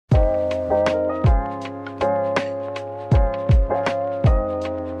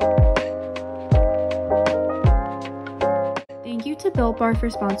Built Bar for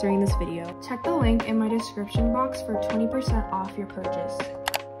sponsoring this video. Check the link in my description box for 20% off your purchase.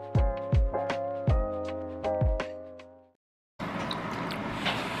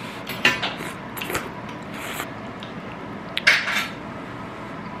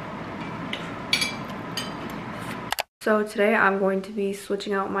 So today I'm going to be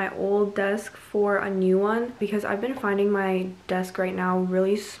switching out my old desk for a new one because I've been finding my desk right now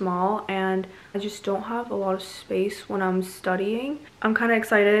really small and I just don't have a lot of space when I'm studying. I'm kind of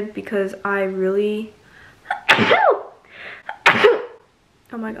excited because I really oh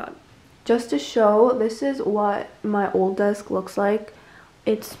my god. Just to show, this is what my old desk looks like.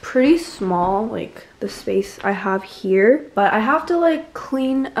 It's pretty small, like the space I have here, but I have to like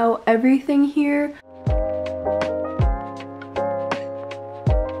clean out everything here.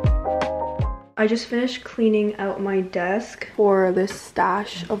 I just finished cleaning out my desk for this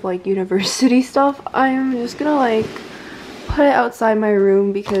stash of like university stuff. I'm just gonna like put it outside my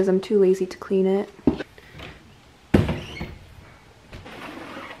room because I'm too lazy to clean it.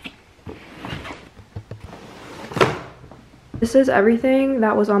 This is everything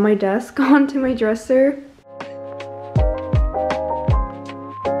that was on my desk onto my dresser.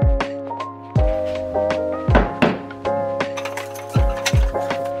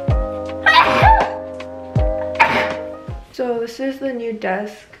 So this is the new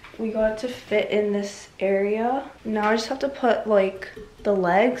desk. We got it to fit in this area. Now I just have to put like the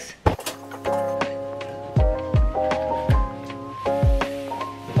legs.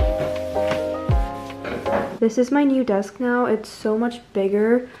 This is my new desk now. It's so much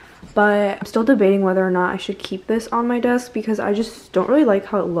bigger, but I'm still debating whether or not I should keep this on my desk because I just don't really like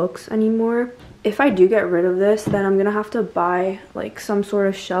how it looks anymore. If I do get rid of this, then I'm gonna have to buy like some sort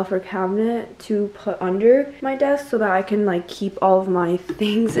of shelf or cabinet to put under my desk so that I can like keep all of my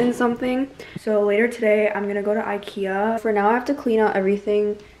things in something. So later today, I'm gonna go to IKEA. For now, I have to clean out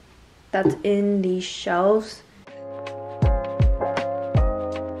everything that's in these shelves.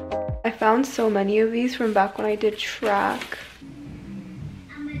 I found so many of these from back when I did track.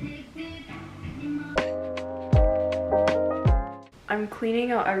 I'm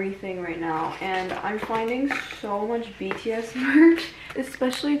cleaning out everything right now and I'm finding so much BTS merch,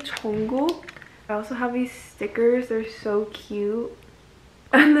 especially Jungkook. I also have these stickers, they're so cute.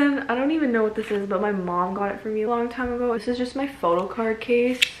 And then I don't even know what this is, but my mom got it for me a long time ago. This is just my photo card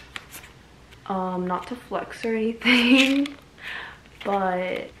case. Not to flex or anything,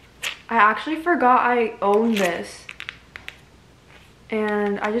 but I actually forgot I owned this.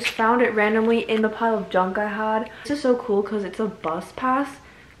 And I just found it randomly in the pile of junk I had. This is so cool because it's a bus pass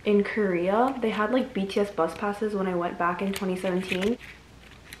in Korea. They had like BTS bus passes when I went back in 2017.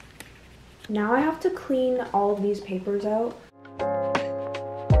 Now I have to clean all of these papers out.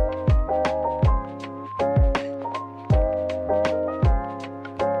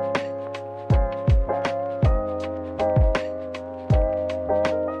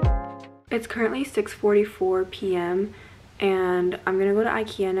 It's currently 6:44 p.m. and I'm gonna go to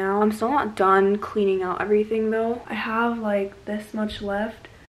IKEA now. I'm still not done cleaning out everything though. I have like this much left.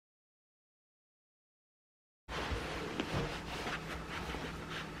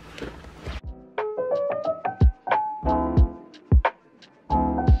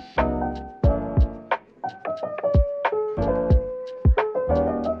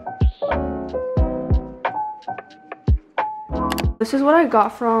 This is what I got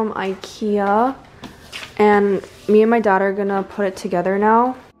from IKEA. And me and my dad are gonna put it together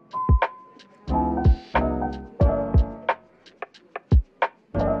now.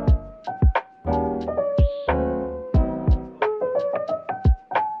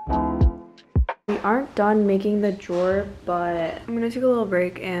 We aren't done making the drawer, but I'm gonna take a little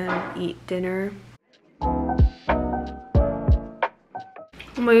break and eat dinner.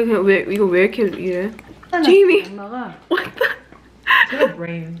 엄마 이거 왜 이렇게 이래? Jamie! What the? Your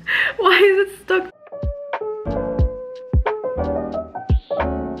brain. Why is it stuck?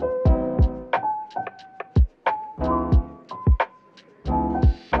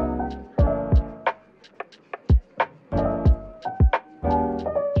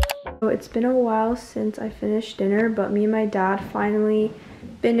 So it's been a while since I finished dinner, but me and my dad finally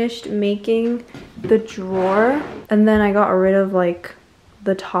finished making the drawer. And then I got rid of like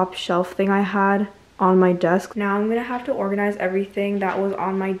the top shelf thing I had on my desk. Now I'm gonna have to organize everything that was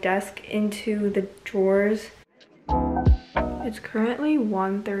on my desk into the drawers. It's currently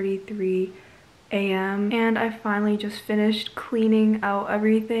 1:33 a.m. and I finally just finished cleaning out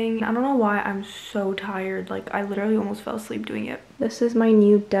everything. I don't know why I'm so tired. Like I literally almost fell asleep doing it. This is my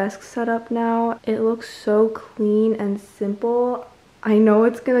new desk setup now. It looks so clean and simple. I know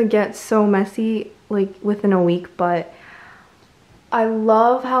it's gonna get so messy like within a week, but I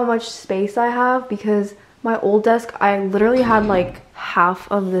love how much space I have because my old desk, I literally had like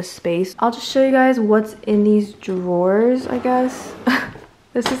half of this space. I'll just show you guys what's in these drawers, I guess.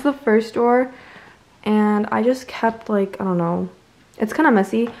 This is the first drawer, and I just kept like, I don't know, it's kind of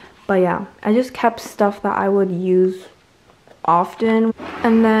messy, but yeah, I just kept stuff that I would use often.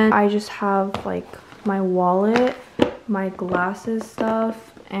 And then I just have like my wallet, my glasses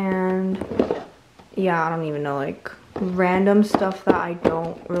stuff, and yeah, I don't even know, like random stuff that I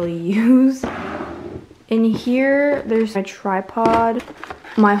don't really use. In here, there's my tripod,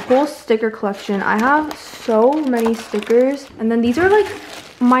 my whole sticker collection. I have so many stickers. And then these are like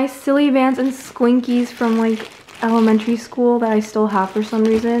my silly bands and squinkies from like elementary school that I still have for some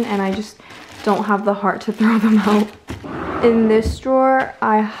reason, and I just don't have the heart to throw them out. In this drawer,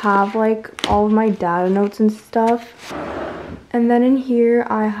 I have like all of my data notes and stuff. And then in here,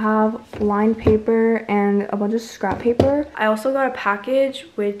 I have lined paper and a bunch of scrap paper. I also got a package,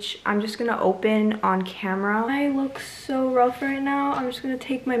 which I'm just gonna open on camera. I look so rough right now. I'm just gonna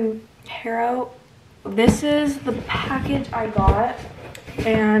take my hair out. This is the package I got,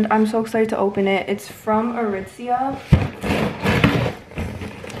 and I'm so excited to open it. It's from Aritzia.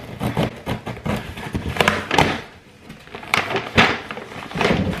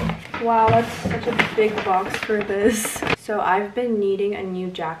 Wow, that's such a big box for this. So I've been needing a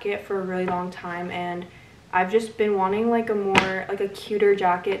new jacket for a really long time, and I've just been wanting like a cuter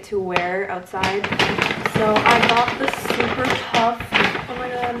jacket to wear outside. So I got the super tough, oh my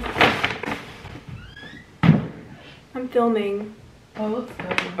god. I'm filming. Oh, it looks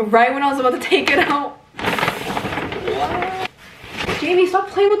good. Right when I was about to take it out. What? Jamie, stop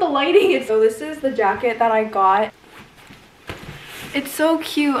playing with the lighting. So this is the jacket that I got. It's so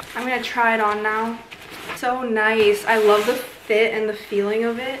cute. I'm gonna try it on now. So nice. I love the fit and the feeling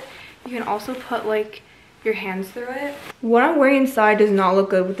of it. You can also put like your hands through it. What I'm wearing inside does not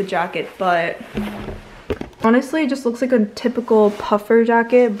look good with the jacket, but honestly it just looks like a typical puffer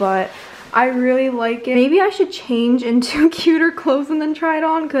jacket, but I really like it. Maybe I should change into cuter clothes and then try it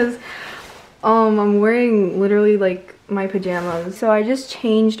on, because I'm wearing literally like my pajamas. So I just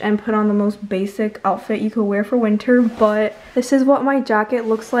changed and put on the most basic outfit you could wear for winter, but this is what my jacket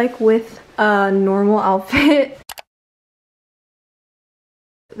looks like with a normal outfit.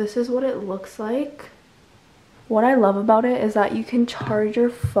 This is what it looks like. What I love about it is that you can charge your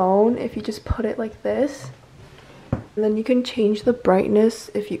phone if you just put it like this. And then you can change the brightness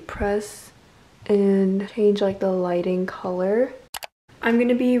if you press and change like the lighting color. I'm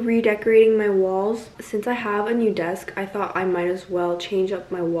gonna be redecorating my walls. Since I have a new desk, I thought I might as well change up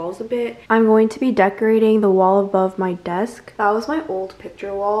my walls a bit. I'm going to be decorating the wall above my desk. That was my old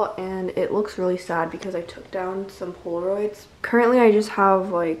picture wall, and it looks really sad because I took down some Polaroids. Currently, I just have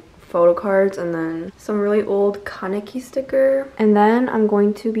like photo cards and then some really old Kaneki sticker. And then I'm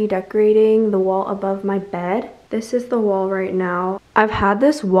going to be decorating the wall above my bed. This is the wall right now. I've had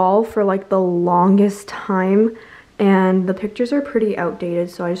this wall for like the longest time, and the pictures are pretty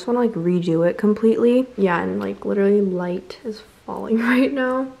outdated, so I just want to like redo it completely. Yeah, and like literally light is falling right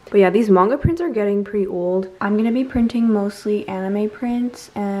now. But yeah, these manga prints are getting pretty old. I'm gonna be printing mostly anime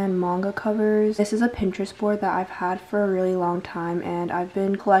prints and manga covers. This is a Pinterest board that I've had for a really long time, and I've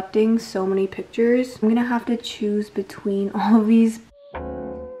been collecting so many pictures. I'm gonna have to choose between all of these.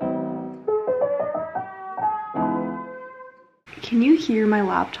 Can you hear my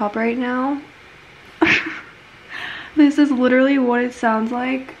laptop right now? This is literally what it sounds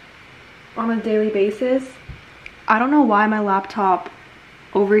like on a daily basis. I don't know why my laptop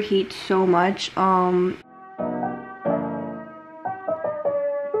overheats so much.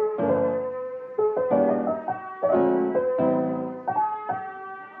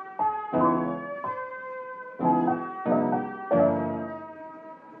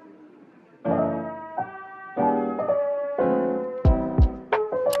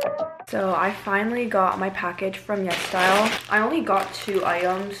 So I finally got my package from YesStyle. I only got 2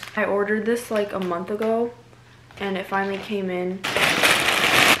 items. I ordered this like a month ago, and it finally came in.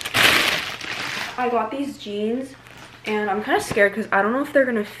 I got these jeans, and I'm kind of scared because I don't know if they're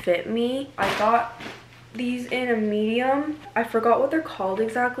gonna fit me. I got these in a medium. I forgot what they're called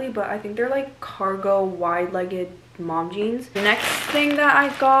exactly, but I think they're like cargo wide-legged mom jeans. The next thing that I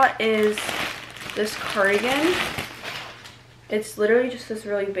got is this cardigan. It's literally just this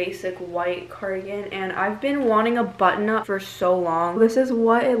really basic white cardigan, and I've been wanting a button-up for so long. This is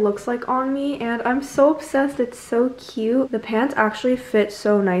what it looks like on me, and I'm so obsessed. It's so cute. The pants actually fit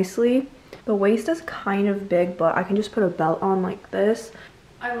so nicely. The waist is kind of big, but I can just put a belt on like this.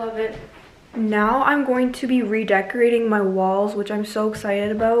 I love it. Now I'm going to be redecorating my walls, which I'm so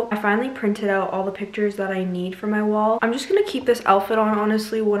excited about. I finally printed out all the pictures that I need for my wall. I'm just gonna keep this outfit on,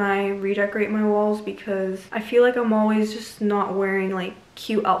 honestly, when I redecorate my walls because I feel like I'm always just not wearing like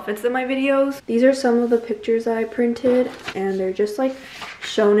cute outfits in my videos. These are some of the pictures that I printed, and they're just like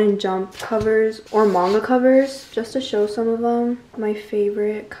Shonen Jump covers or manga covers, just to show some of them. My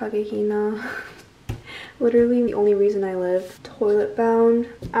favorite, Kagehina. Literally the only reason I live. Toilet Bound.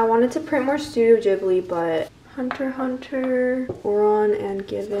 I wanted to print more Studio Ghibli, but Hunter x Hunter, Oron, and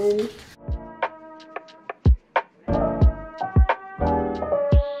Given.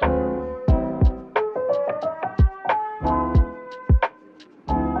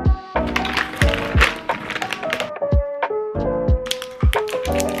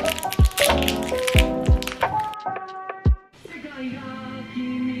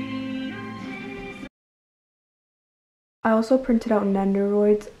 I also printed out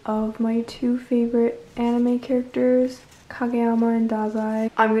Nendoroids of my two favorite anime characters, Kageyama and Dazai.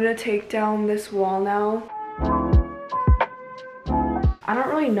 I'm gonna take down this wall now. I don't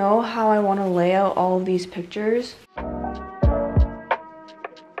really know how I want to lay out all of these pictures.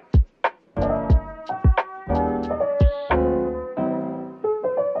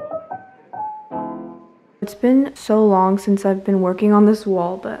 It's been so long since I've been working on this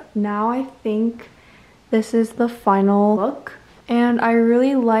wall, but now I think this is the final look, and I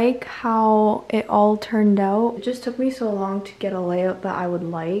really like how it all turned out. It just took me so long to get a layout that I would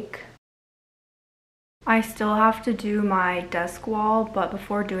like. I still have to do my desk wall, but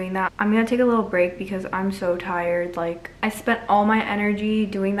before doing that, I'm gonna take a little break because I'm so tired. Like, I spent all my energy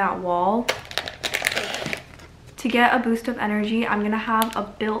doing that wall. To get a boost of energy, I'm gonna have a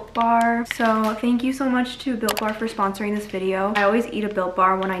Built Bar. So thank you so much to Built Bar for sponsoring this video. I always eat a Built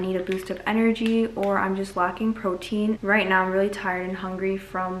Bar when I need a boost of energy or I'm just lacking protein. Right now I'm really tired and hungry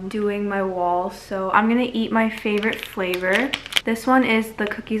from doing my wall, so I'm gonna eat my favorite flavor. This one is the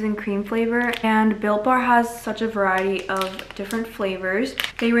cookies and cream flavor, and Built Bar has such a variety of different flavors.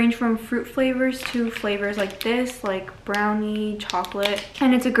 They range from fruit flavors to flavors like this, like brownie, chocolate,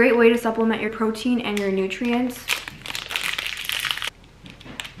 and it's a great way to supplement your protein and your nutrients.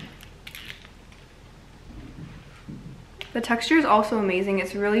 The texture is also amazing.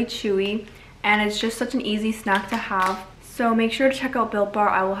 It's really chewy and it's just such an easy snack to have. So make sure to check out Built Bar.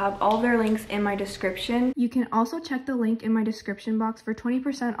 I will have all their links in my description. You can also check the link in my description box for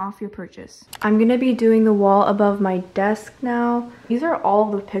 20% off your purchase. I'm gonna be doing the wall above my desk now. These are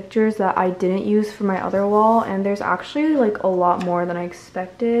all the pictures that I didn't use for my other wall, and there's actually like a lot more than I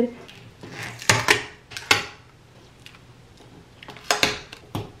expected.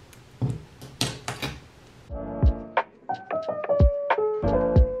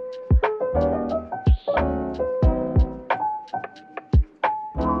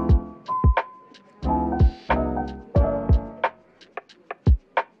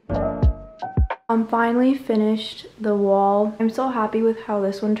 I'm finally finished the wall. I'm so happy with how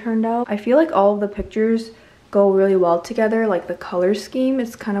this one turned out. I feel like all of the pictures go really well together, like the color scheme.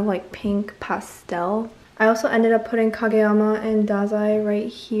 It's kind of like pink pastel. I also ended up putting Kageyama and Dazai right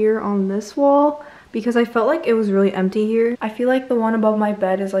here on this wall because I felt like it was really empty here. I feel like the one above my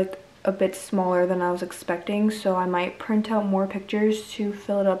bed is like a bit smaller than I was expecting, so I might print out more pictures to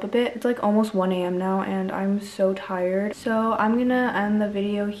fill it up a bit. It's like almost 1 AM now and I'm so tired. So I'm gonna end the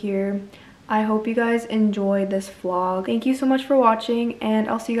video here. I hope you guys enjoyed this vlog. Thank you so much for watching, and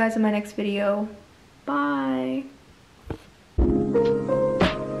I'll see you guys in my next video. Bye!